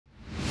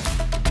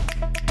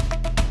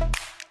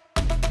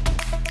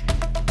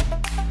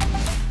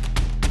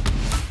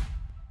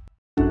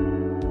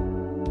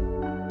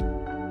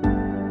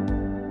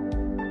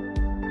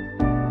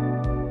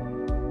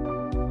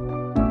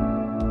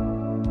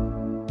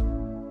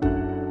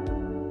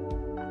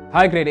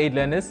Hi grade 8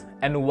 learners,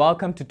 and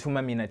welcome to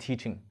Thuma Mina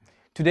Teaching.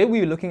 Today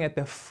we are looking at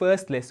the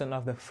first lesson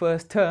of the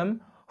first term,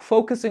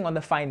 focusing on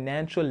the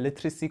financial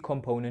literacy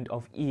component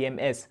of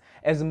EMS,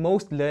 as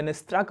most learners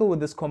struggle with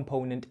this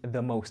component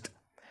the most.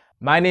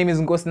 My name is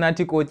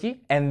Gr8,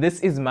 and this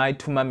is my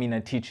Thuma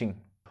Mina Teaching.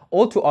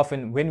 All too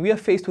often, when we are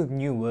faced with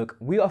new work,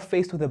 we are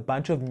faced with a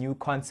bunch of new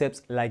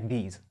concepts like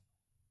these.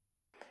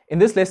 In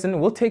this lesson,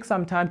 we'll take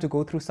some time to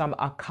go through some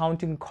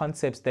accounting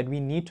concepts that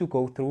we need to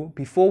go through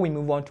before we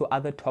move on to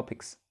other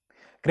topics.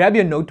 Grab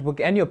your notebook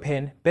and your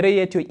pen, better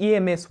yet your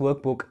EMS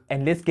workbook,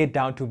 and let's get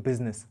down to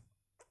business.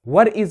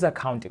 What is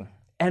accounting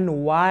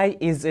and why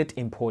is it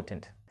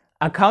important?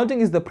 Accounting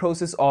is the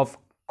process of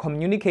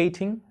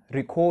communicating,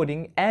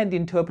 recording, and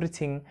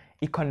interpreting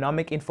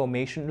economic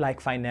information like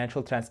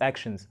financial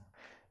transactions.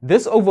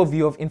 This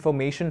overview of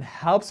information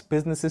helps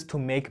businesses to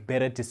make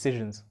better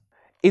decisions.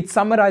 It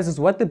summarizes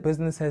what the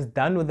business has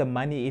done with the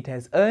money it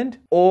has earned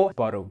or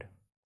borrowed.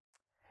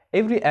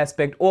 Every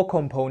aspect or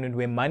component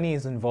where money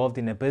is involved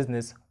in a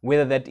business,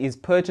 whether that is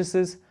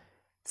purchases,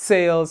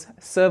 sales,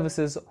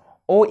 services,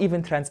 or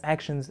even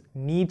transactions,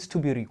 needs to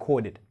be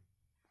recorded.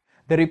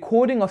 The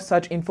recording of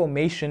such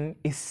information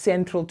is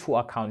central to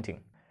accounting.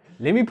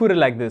 Let me put it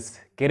like this: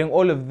 getting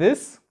all of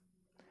this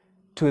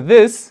to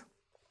this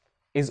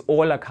is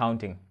all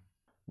accounting.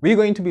 We're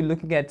going to be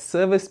looking at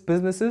service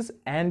businesses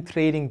and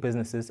trading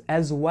businesses,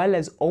 as well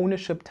as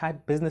ownership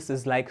type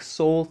businesses like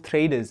sole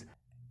traders.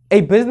 A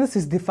business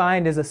is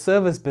defined as a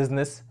service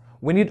business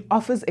when it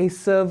offers a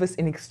service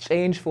in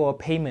exchange for a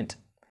payment.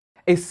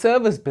 A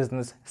service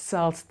business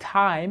sells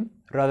time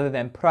rather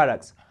than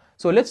products.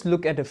 So let's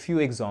look at a few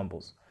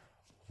examples.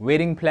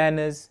 Wedding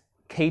planners,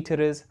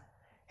 caterers,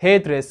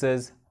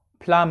 hairdressers,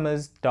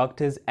 plumbers,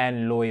 doctors,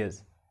 and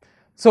lawyers.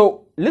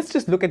 So let's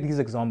just look at these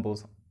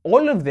examples.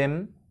 All of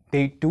them,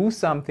 they do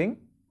something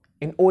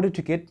in order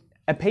to get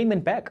a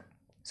payment back.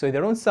 So they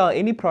don't sell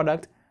any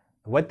product.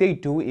 What they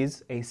do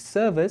is a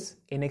service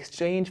in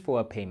exchange for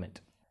a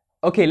payment.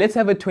 Okay, let's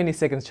have a 20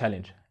 seconds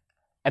challenge.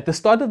 At the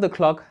start of the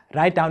clock,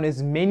 write down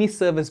as many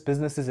service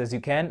businesses as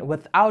you can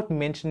without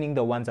mentioning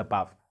the ones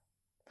above.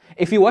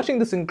 If you're watching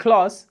this in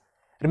class,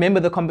 remember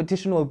the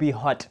competition will be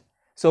hot.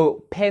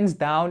 So pens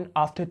down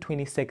after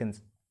 20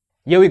 seconds.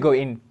 Here we go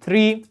in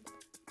 3,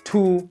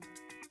 2,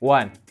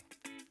 1.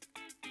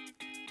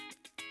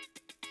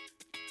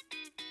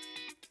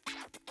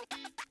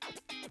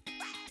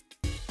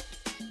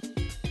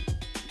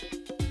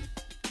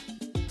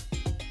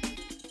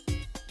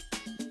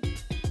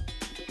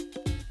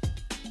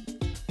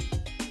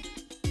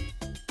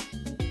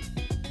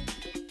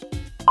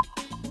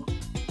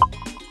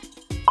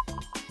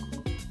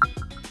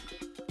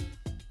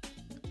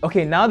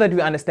 Okay, now that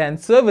we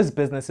understand service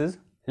businesses,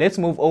 let's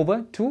move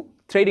over to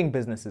trading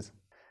businesses.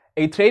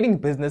 A trading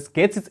business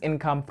gets its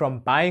income from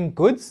buying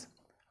goods,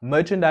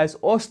 merchandise,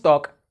 or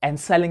stock and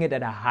selling it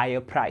at a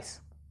higher price.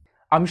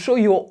 I'm sure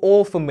you're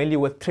all familiar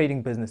with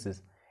trading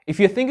businesses. If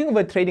you're thinking of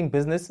a trading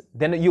business,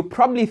 then you're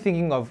probably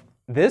thinking of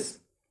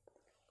this,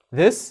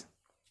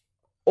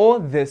 or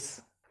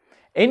this.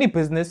 Any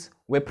business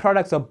where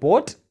products are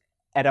bought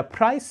at a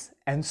price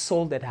and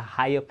sold at a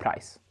higher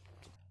price.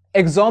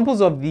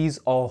 Examples of these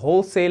are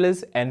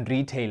wholesalers and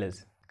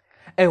retailers.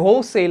 A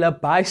wholesaler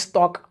buys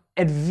stock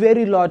at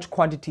very large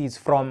quantities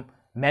from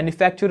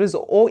manufacturers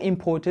or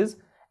importers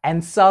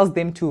and sells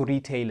them to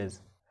retailers.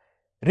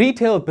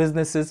 Retail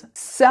businesses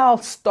sell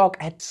stock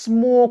at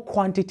small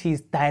quantities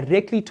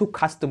directly to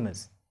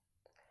customers.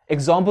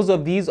 Examples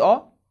of these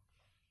are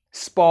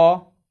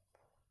Spar,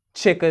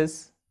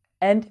 Checkers,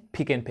 and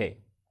Pick n Pay.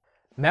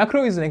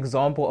 Macro is an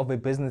example of a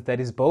business that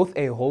is both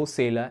a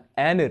wholesaler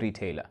and a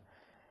retailer.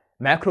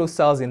 Macro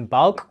sells in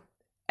bulk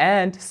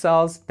and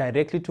sells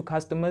directly to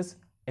customers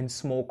in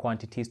small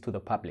quantities to the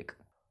public.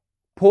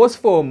 Pause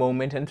for a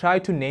moment and try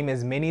to name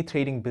as many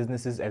trading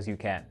businesses as you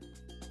can.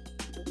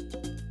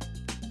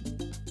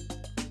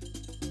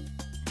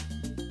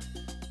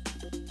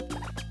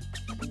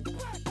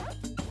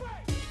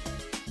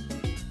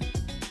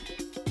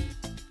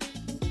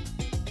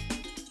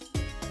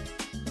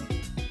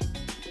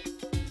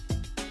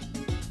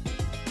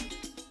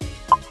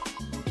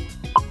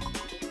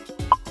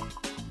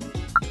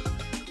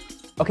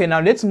 Okay,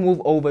 now let's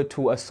move over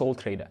to a sole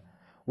trader.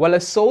 Well, a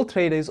sole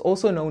trader is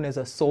also known as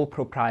a sole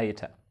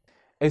proprietor.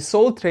 A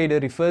sole trader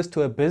refers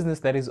to a business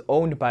that is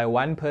owned by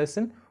one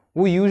person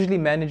who usually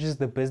manages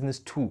the business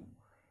too.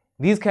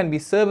 These can be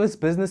service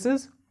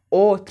businesses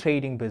or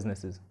trading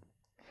businesses.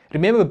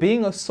 Remember,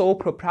 being a sole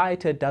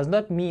proprietor does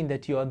not mean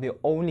that you are the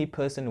only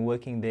person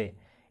working there.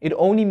 It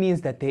only means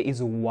that there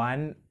is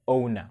one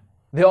owner.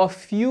 There are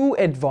few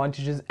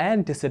advantages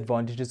and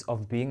disadvantages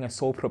of being a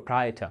sole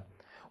proprietor.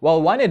 Well,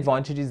 one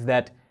advantage is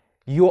that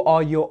you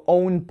are your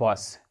own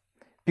boss.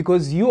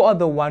 Because you are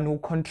the one who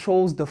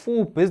controls the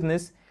full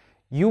business,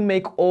 you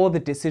make all the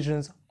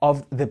decisions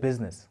of the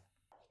business.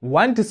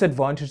 One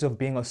disadvantage of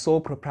being a sole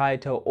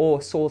proprietor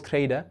or sole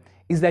trader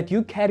is that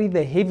you carry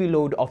the heavy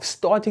load of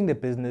starting the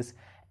business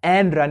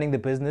and running the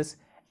business,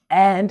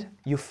 and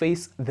you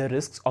face the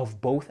risks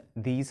of both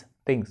these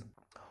things.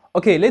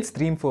 Okay, let's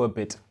dream for a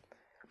bit.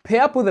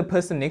 Pair up with the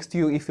person next to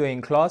you if you're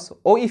in class,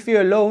 or if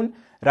you're alone,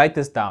 write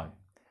this down.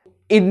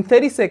 In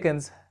 30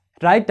 seconds,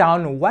 write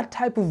down what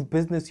type of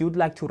business you'd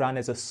like to run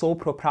as a sole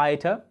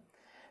proprietor.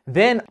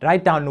 Then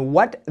write down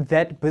what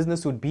that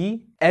business would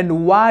be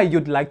and why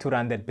you'd like to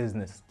run that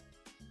business.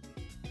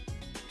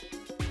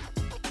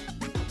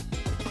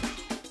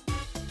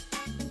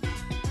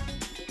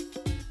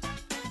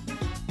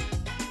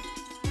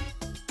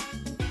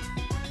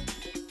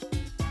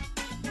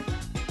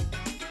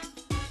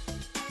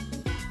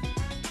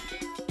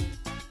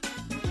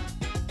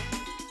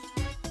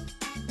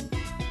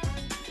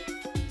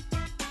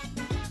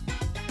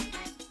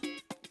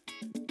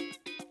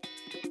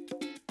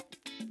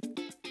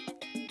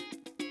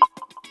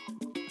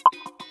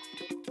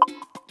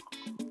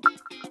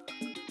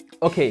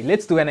 Okay,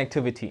 let's do an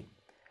activity.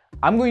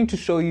 I'm going to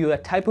show you a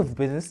type of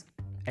business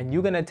and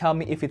you're going to tell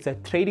me if it's a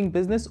trading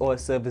business or a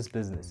service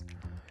business.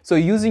 So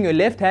using your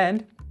left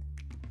hand,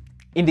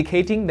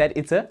 indicating that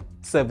it's a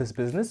service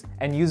business,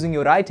 and using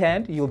your right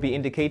hand, you'll be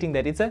indicating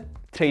that it's a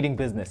trading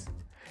business.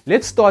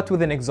 Let's start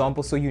with an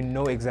example so you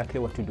know exactly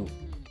what to do.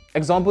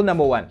 Example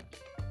number 1.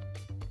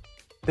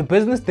 The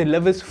business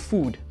delivers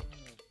food.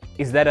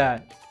 Is that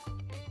a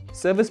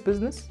service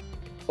business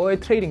or a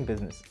trading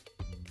business?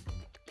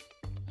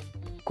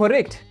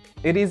 Correct.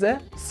 It is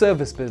a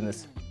service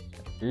business.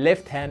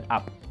 Left hand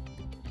up.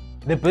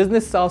 The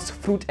business sells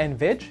fruit and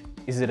veg.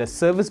 Is it a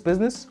service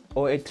business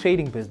or a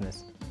trading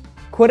business?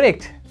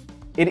 Correct.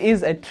 It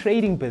is a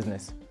trading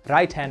business.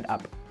 Right hand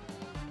up.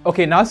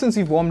 Okay, now since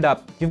you've warmed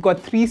up, you've got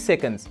 3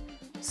 seconds.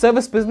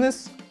 Service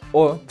business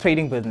or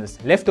trading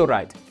business? Left or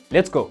right?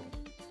 Let's go.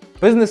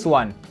 Business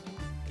 1.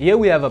 Here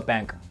we have a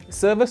bank.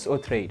 Service or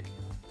trade?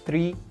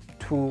 3,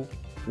 2,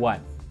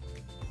 1.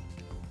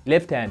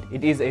 Left hand.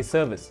 It is a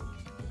service.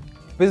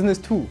 Business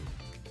 2.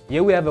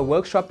 Here we have a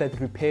workshop that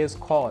repairs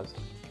cars.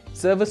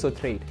 Service or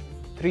trade?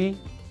 3,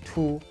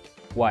 2,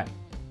 1.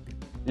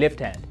 Left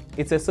hand.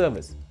 It's a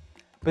service.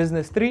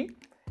 Business 3.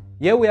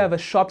 Here we have a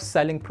shop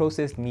selling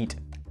processed meat.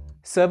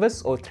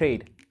 Service or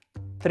trade?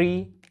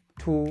 3,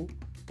 2,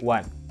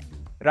 1.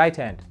 Right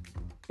hand.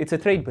 It's a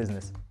trade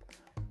business.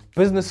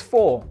 Business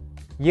 4.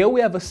 Here we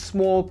have a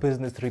small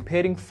business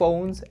repairing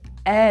phones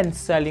and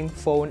selling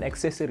phone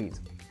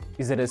accessories.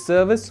 Is it a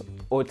service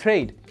or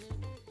trade?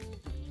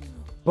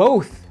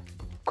 Both,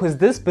 because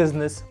this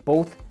business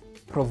both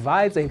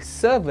provides a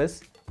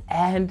service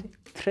and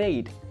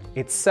trade.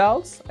 It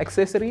sells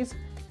accessories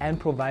and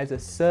provides a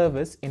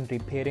service in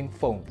repairing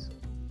phones.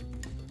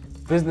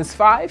 Business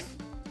 5,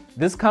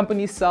 this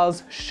company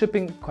sells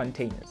shipping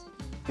containers.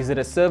 Is it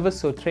a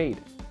service or trade?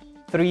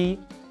 3,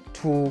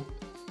 2,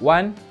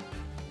 1.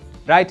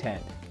 Right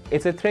hand.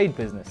 It's a trade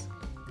business.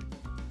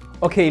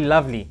 Okay,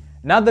 lovely.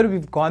 Now that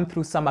we've gone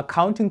through some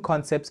accounting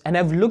concepts and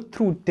have looked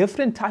through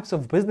different types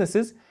of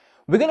businesses,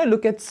 we're going to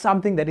look at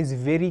something that is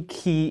very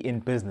key in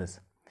business.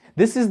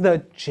 This is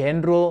the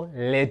general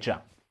ledger.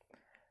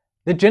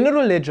 The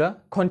general ledger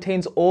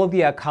contains all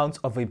the accounts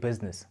of a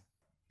business.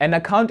 An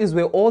account is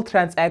where all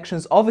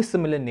transactions of a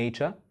similar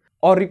nature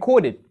are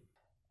recorded.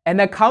 An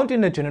account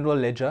in a general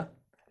ledger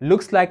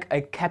looks like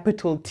a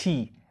capital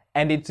T,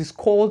 and it is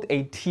called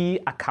a T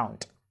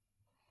account.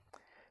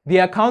 The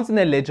accounts in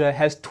a ledger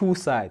has 2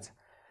 sides.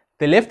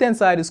 The left-hand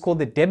side is called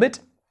the debit,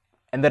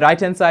 and the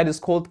right-hand side is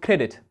called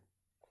credit.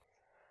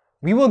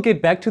 We will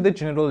get back to the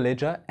general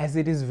ledger as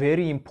it is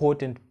very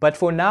important, but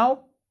for now,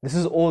 this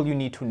is all you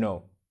need to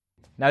know.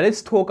 Now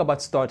let's talk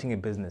about starting a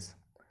business.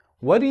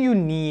 What do you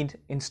need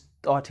in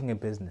starting a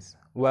business?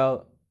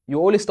 Well, you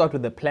always start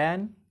with a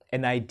plan,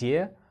 an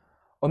idea,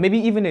 or maybe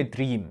even a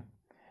dream.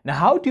 Now,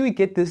 how do you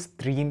get this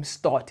dream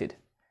started?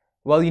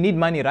 Well, you need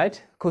money,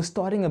 right? Because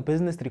starting a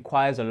business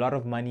requires a lot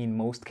of money in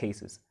most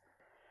cases.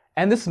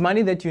 And this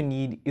money that you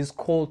need is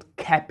called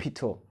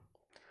capital.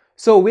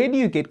 So where do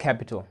you get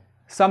capital?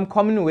 Some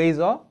common ways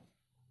are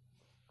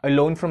a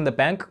loan from the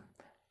bank,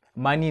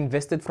 money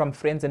invested from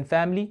friends and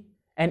family,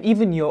 and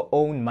even your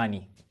own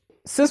money.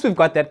 Since we've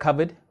got that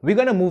covered, we're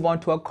going to move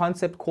on to a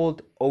concept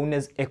called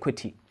owner's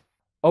equity.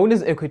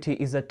 Owner's equity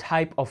is a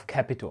type of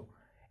capital.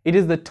 It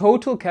is the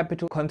total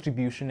capital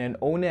contribution an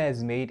owner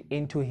has made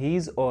into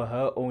his or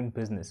her own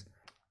business.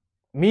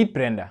 Meet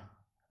Brenda.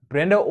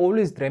 Brenda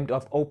always dreamt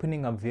of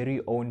opening a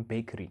very own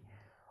bakery.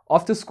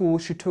 After school,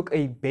 she took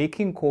a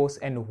baking course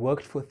and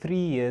worked for 3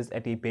 years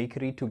at a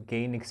bakery to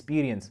gain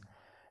experience.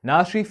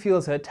 Now she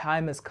feels her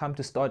time has come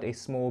to start a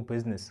small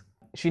business.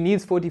 She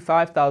needs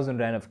 45,000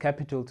 Rand of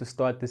capital to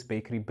start this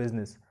bakery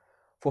business.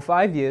 For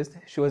 5 years,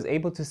 she was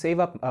able to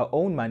save up her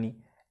own money,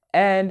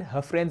 and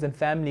her friends and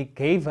family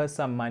gave her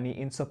some money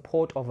in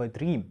support of her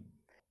dream.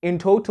 In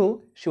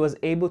total, she was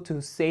able to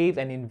save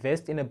and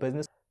invest in a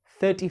business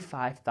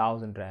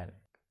 35,000 Rand.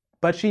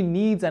 But she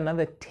needs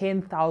another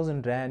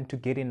 10,000 Rand to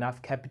get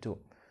enough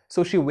capital.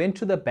 So she went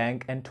to the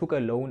bank and took a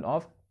loan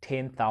of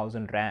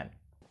 10,000 Rand.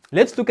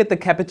 Let's look at the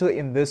capital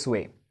in this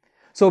way.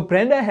 So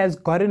Brenda has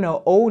gotten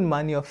her own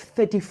money of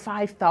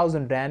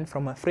 35,000 Rand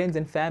from her friends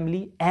and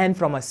family and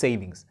from her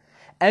savings.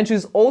 And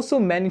she's also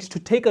managed to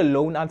take a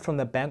loan out from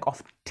the bank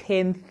of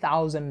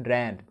 10,000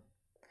 Rand.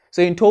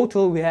 So in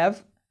total, we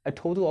have a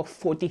total of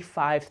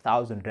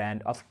 45,000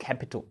 Rand of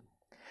capital.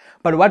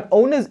 But what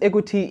owner's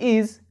equity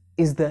is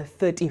the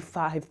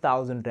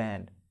 35,000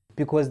 Rand,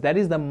 because that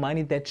is the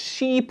money that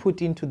she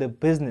put into the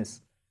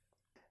business.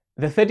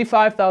 The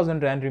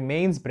 35,000 Rand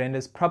remains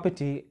Brenda's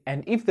property,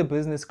 and if the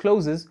business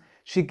closes,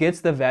 she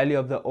gets the value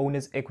of the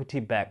owner's equity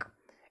back.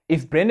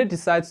 If Brenda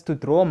decides to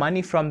draw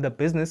money from the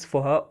business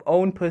for her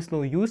own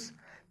personal use,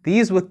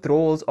 these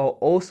withdrawals are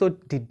also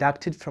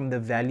deducted from the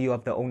value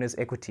of the owner's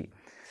equity.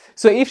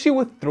 So if she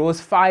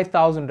withdraws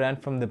 5,000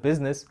 Rand from the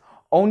business,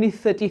 only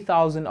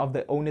 30,000 of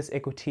the owner's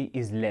equity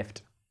is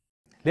left.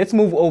 Let's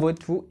move over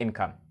to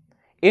income.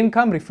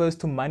 Income refers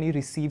to money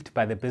received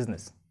by the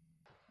business.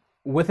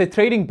 With a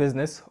trading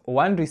business,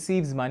 one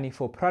receives money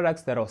for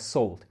products that are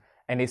sold,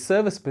 and a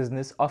service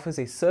business offers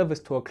a service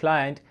to a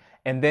client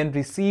and then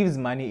receives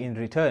money in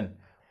return.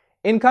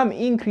 Income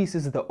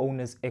increases the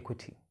owner's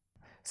equity.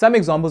 Some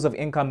examples of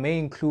income may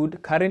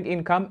include current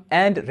income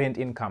and rent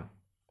income.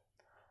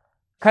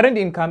 Current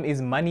income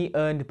is money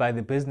earned by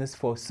the business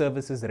for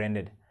services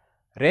rendered.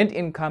 Rent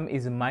income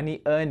is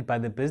money earned by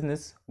the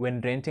business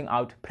when renting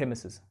out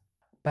premises.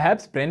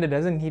 Perhaps Brenda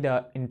doesn't need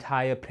her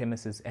entire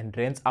premises and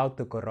rents out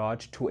the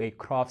garage to a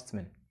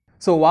craftsman.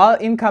 So while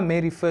income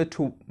may refer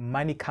to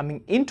money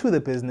coming into the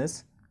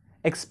business,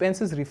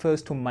 expenses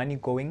refers to money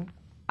going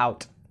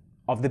out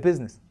of the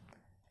business.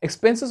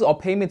 Expenses are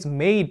payments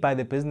made by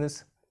the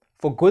business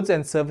for goods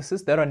and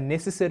services that are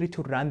necessary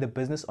to run the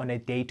business on a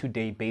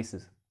day-to-day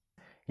basis.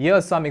 Here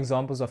are some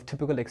examples of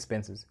typical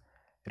expenses: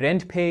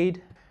 rent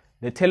paid,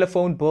 the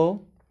telephone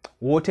bill,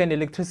 water and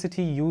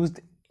electricity used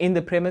in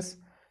the premise,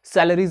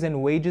 salaries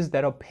and wages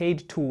that are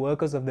paid to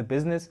workers of the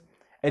business,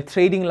 a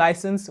trading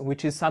license,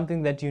 which is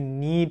something that you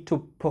need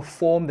to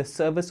perform the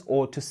service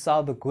or to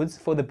sell the goods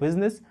for the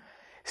business,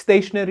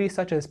 stationery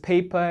such as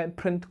paper,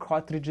 print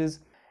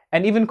cartridges,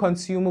 and even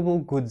consumable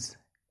goods,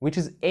 which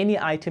is any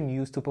item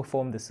used to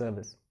perform the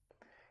service.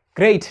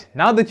 Great,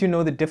 now that you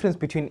know the difference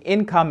between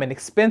income and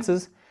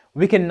expenses,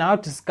 we can now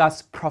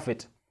discuss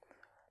profit.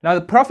 Now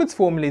the profits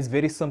formula is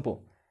very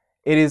simple.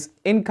 It is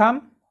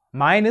income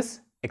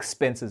minus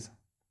expenses.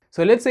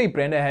 So let's say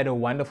Brenda had a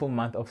wonderful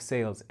month of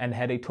sales and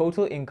had a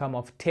total income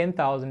of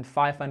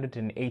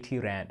 10,580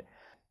 Rand.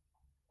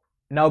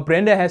 Now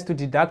Brenda has to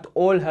deduct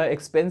all her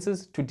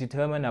expenses to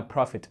determine her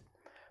profit.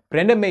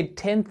 Brenda made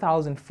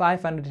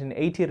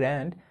 10,580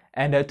 Rand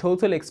and her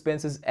total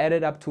expenses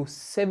added up to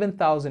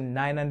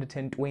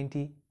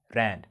 7,920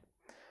 Rand.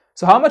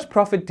 So how much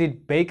profit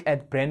did Bake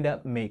at Brenda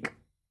make?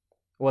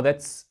 Well,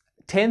 that's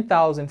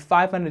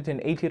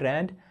 10,580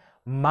 Rand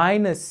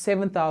minus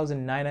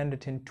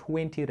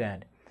 7,920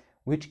 Rand,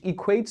 which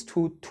equates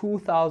to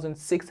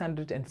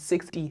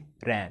 2,660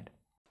 Rand.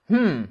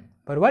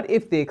 But what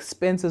if the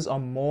expenses are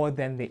more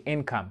than the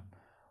income?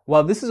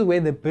 Well, this is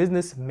where the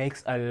business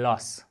makes a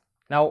loss.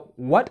 Now,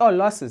 what are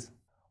losses?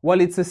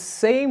 Well, it's the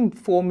same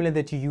formula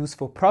that you use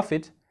for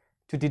profit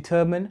to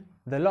determine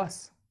the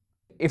loss.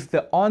 If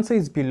the answer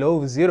is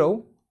below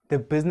 0, the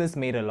business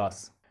made a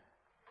loss.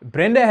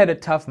 Brenda had a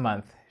tough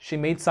month. She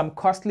made some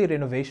costly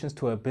renovations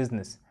to her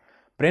business.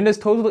 Brenda's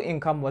total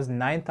income was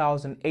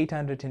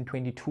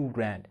 9,822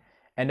 Rand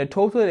and the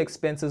total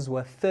expenses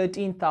were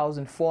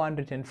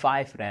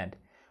 13,405 Rand.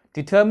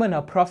 Determine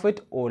her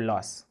profit or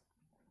loss.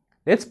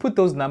 Let's put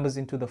those numbers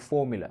into the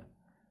formula.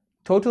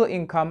 Total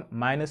income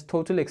minus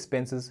total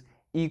expenses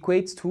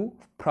equates to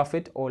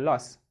profit or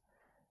loss.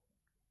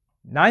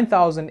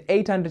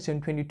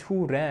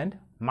 9,822 Rand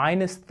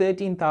minus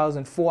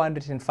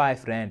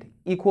 13,405 Rand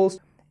equals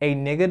a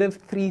negative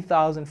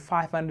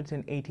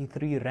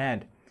 3,583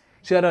 Rand.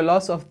 She had a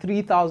loss of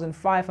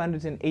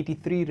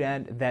 3,583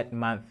 Rand that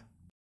month.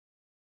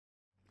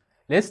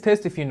 Let's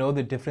test if you know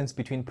the difference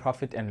between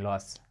profit and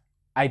loss.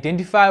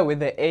 Identify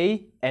whether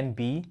A and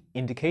B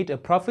indicate a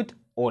profit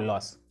or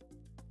loss.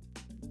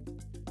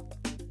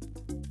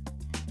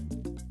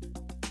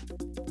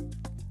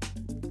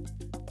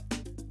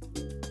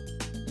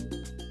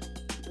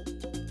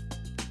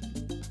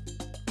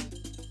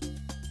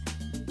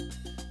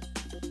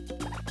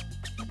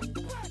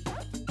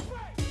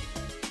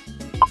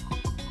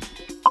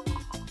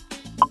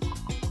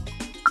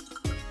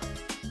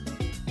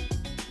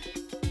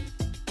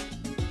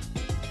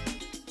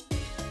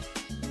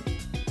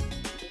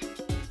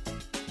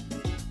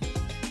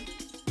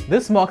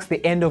 This marks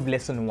the end of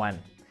lesson 1.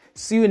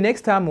 See you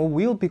next time where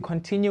we'll be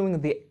continuing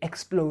the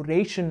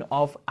exploration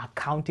of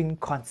accounting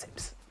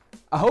concepts.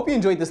 I hope you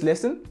enjoyed this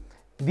lesson.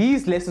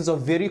 These lessons are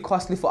very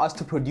costly for us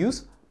to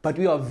produce, but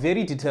we are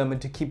very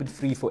determined to keep it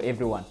free for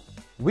everyone.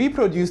 We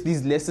produce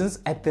these lessons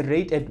at the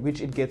rate at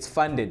which it gets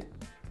funded.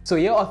 So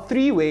here are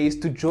 3 ways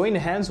to join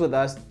hands with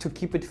us to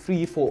keep it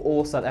free for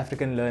all South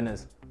African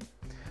learners.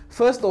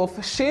 First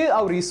off, share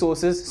our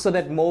resources so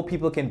that more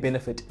people can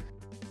benefit.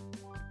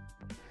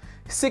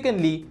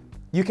 Secondly,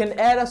 you can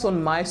add us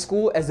on My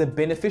School as a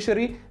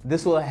beneficiary.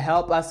 This will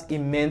help us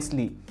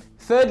immensely.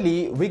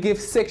 Thirdly, we give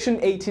Section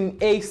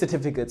 18A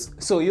certificates,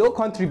 so your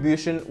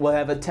contribution will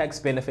have a tax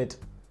benefit.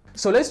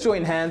 So let's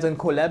join hands and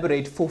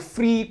collaborate for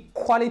free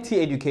quality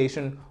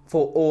education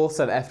for all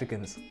South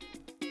Africans.